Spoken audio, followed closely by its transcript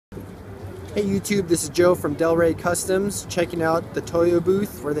Hey YouTube, this is Joe from Delray Customs, checking out the Toyo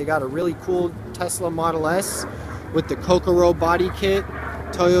booth where they got a really cool Tesla Model S with the KOKORO body kit,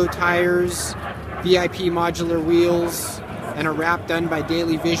 Toyo tires, VIP modular wheels, and a wrap done by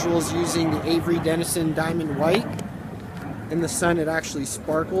Daily Visuals using the Avery Dennison Diamond White. In the sun it actually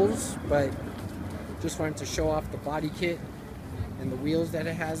sparkles, but just wanted to show off the body kit and the wheels that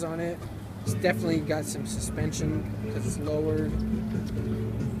it has on it. It's definitely got some suspension because it's lowered.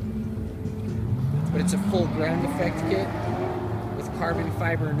 But it's a full ground effect kit with carbon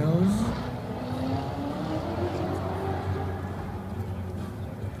fiber nose.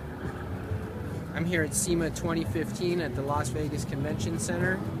 I'm here at SEMA 2015 at the Las Vegas Convention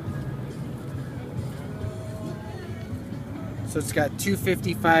Center. So it's got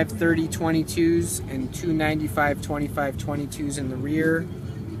 255 30-22s and 295 25-22s in the rear.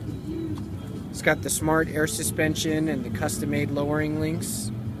 It's got the smart air suspension and the custom-made lowering links.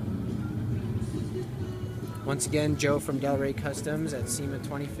 Once again, Joe from Delray Customs at SEMA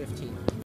 2015.